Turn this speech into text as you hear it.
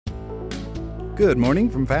Good morning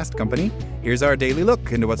from Fast Company. Here's our daily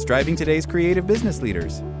look into what's driving today's creative business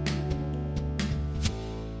leaders.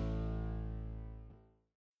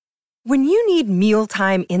 When you need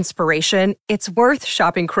mealtime inspiration, it's worth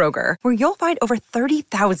shopping Kroger, where you'll find over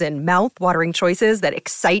 30,000 mouth-watering choices that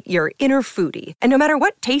excite your inner foodie. And no matter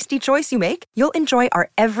what tasty choice you make, you'll enjoy our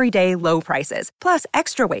everyday low prices, plus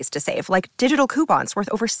extra ways to save, like digital coupons worth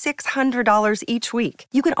over $600 each week.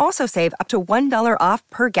 You can also save up to $1 off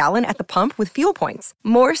per gallon at the pump with fuel points.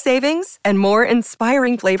 More savings and more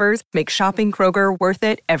inspiring flavors make shopping Kroger worth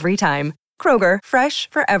it every time. Kroger, fresh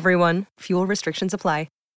for everyone. Fuel restrictions apply.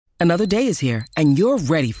 Another day is here, and you're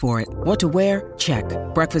ready for it. What to wear? Check.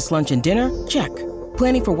 Breakfast, lunch, and dinner? Check.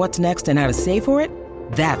 Planning for what's next and how to save for it?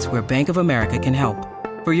 That's where Bank of America can help.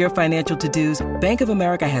 For your financial to-dos, Bank of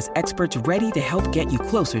America has experts ready to help get you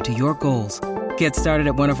closer to your goals. Get started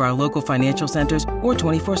at one of our local financial centers or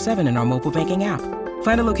 24/7 in our mobile banking app.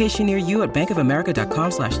 Find a location near you at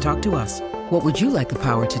bankofamerica.com/talktous. What would you like the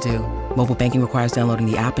power to do? Mobile banking requires downloading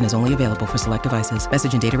the app and is only available for select devices.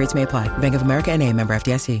 Message and data rates may apply. Bank of America N.A., member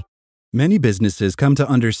FDIC. Many businesses come to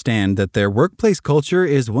understand that their workplace culture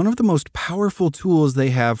is one of the most powerful tools they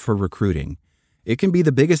have for recruiting. It can be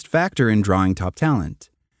the biggest factor in drawing top talent.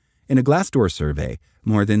 In a Glassdoor survey,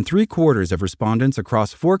 more than 3/4 of respondents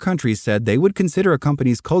across 4 countries said they would consider a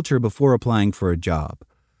company's culture before applying for a job.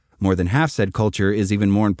 More than half said culture is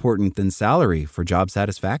even more important than salary for job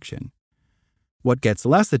satisfaction. What gets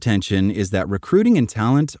less attention is that recruiting and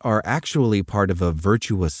talent are actually part of a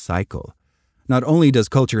virtuous cycle. Not only does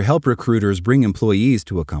culture help recruiters bring employees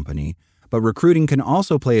to a company, but recruiting can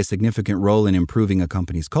also play a significant role in improving a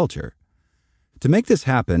company's culture. To make this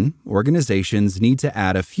happen, organizations need to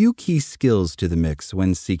add a few key skills to the mix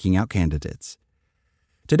when seeking out candidates.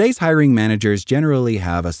 Today's hiring managers generally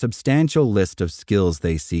have a substantial list of skills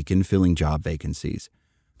they seek in filling job vacancies.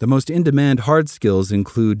 The most in-demand hard skills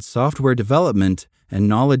include software development and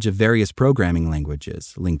knowledge of various programming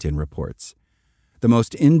languages, LinkedIn reports. The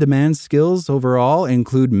most in-demand skills overall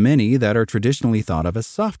include many that are traditionally thought of as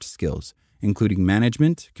soft skills, including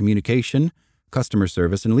management, communication, customer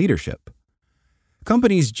service, and leadership.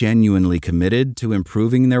 Companies genuinely committed to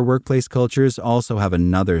improving their workplace cultures also have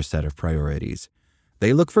another set of priorities.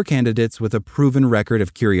 They look for candidates with a proven record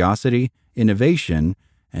of curiosity, innovation,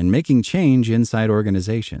 and making change inside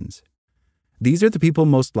organizations. These are the people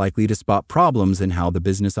most likely to spot problems in how the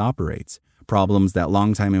business operates, problems that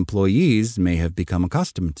longtime employees may have become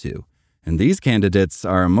accustomed to. And these candidates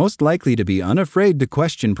are most likely to be unafraid to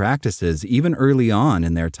question practices even early on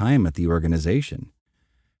in their time at the organization.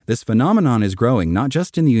 This phenomenon is growing not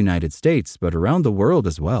just in the United States, but around the world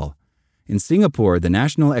as well. In Singapore, the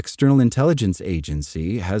National External Intelligence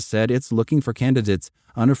Agency has said it's looking for candidates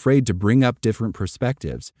unafraid to bring up different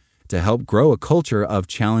perspectives to help grow a culture of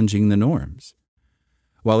challenging the norms.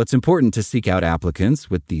 While it's important to seek out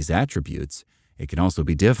applicants with these attributes, it can also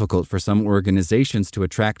be difficult for some organizations to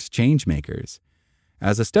attract change makers.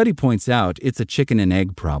 As a study points out, it's a chicken and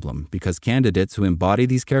egg problem because candidates who embody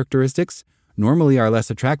these characteristics normally are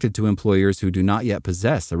less attracted to employers who do not yet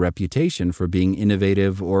possess a reputation for being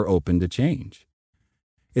innovative or open to change.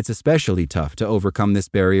 It's especially tough to overcome this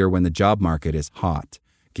barrier when the job market is hot,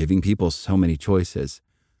 giving people so many choices.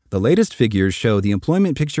 The latest figures show the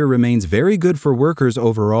employment picture remains very good for workers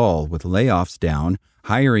overall, with layoffs down,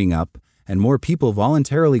 hiring up, and more people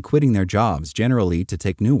voluntarily quitting their jobs, generally to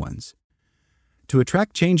take new ones. To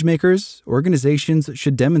attract changemakers, organizations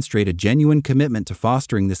should demonstrate a genuine commitment to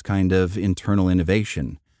fostering this kind of internal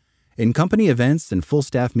innovation. In company events and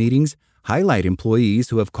full-staff meetings, highlight employees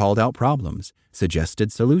who have called out problems,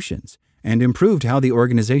 suggested solutions, and improved how the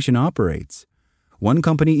organization operates. One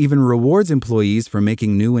company even rewards employees for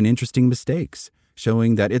making new and interesting mistakes,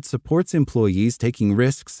 showing that it supports employees taking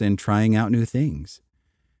risks and trying out new things.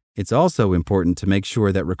 It's also important to make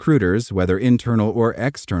sure that recruiters, whether internal or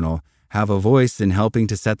external, have a voice in helping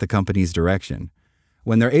to set the company's direction.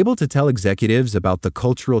 When they're able to tell executives about the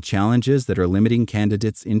cultural challenges that are limiting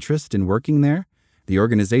candidates' interest in working there, the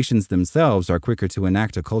organizations themselves are quicker to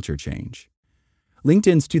enact a culture change.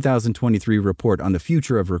 LinkedIn's 2023 report on the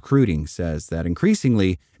future of recruiting says that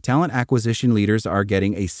increasingly, talent acquisition leaders are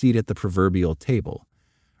getting a seat at the proverbial table.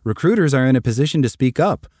 Recruiters are in a position to speak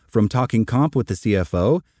up, from talking comp with the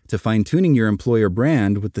CFO, to fine-tuning your employer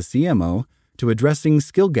brand with the CMO, to addressing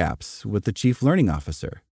skill gaps with the Chief Learning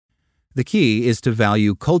Officer. The key is to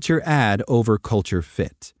value culture add over culture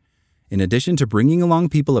fit. In addition to bringing along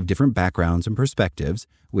people of different backgrounds and perspectives,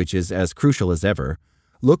 which is as crucial as ever,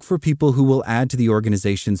 look for people who will add to the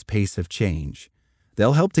organization's pace of change.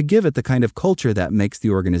 They'll help to give it the kind of culture that makes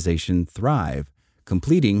the organization thrive,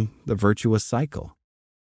 completing the virtuous cycle.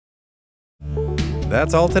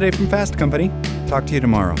 That's all today from Fast Company. Talk to you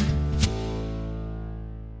tomorrow.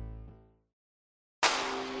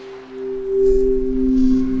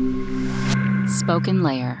 Spoken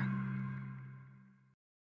Layer.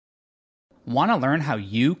 Want to learn how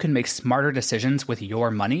you can make smarter decisions with your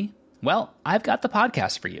money? Well, I've got the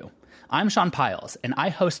podcast for you. I'm Sean Piles, and I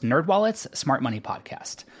host NerdWallet's Smart Money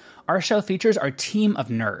Podcast. Our show features our team of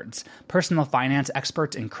nerds, personal finance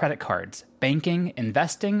experts in credit cards, banking,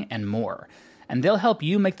 investing, and more. And they'll help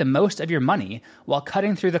you make the most of your money while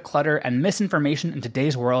cutting through the clutter and misinformation in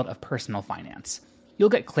today's world of personal finance. You'll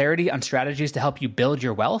get clarity on strategies to help you build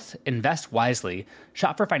your wealth, invest wisely,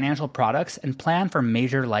 shop for financial products, and plan for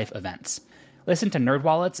major life events. Listen to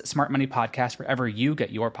NerdWallet's Smart Money Podcast wherever you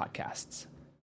get your podcasts.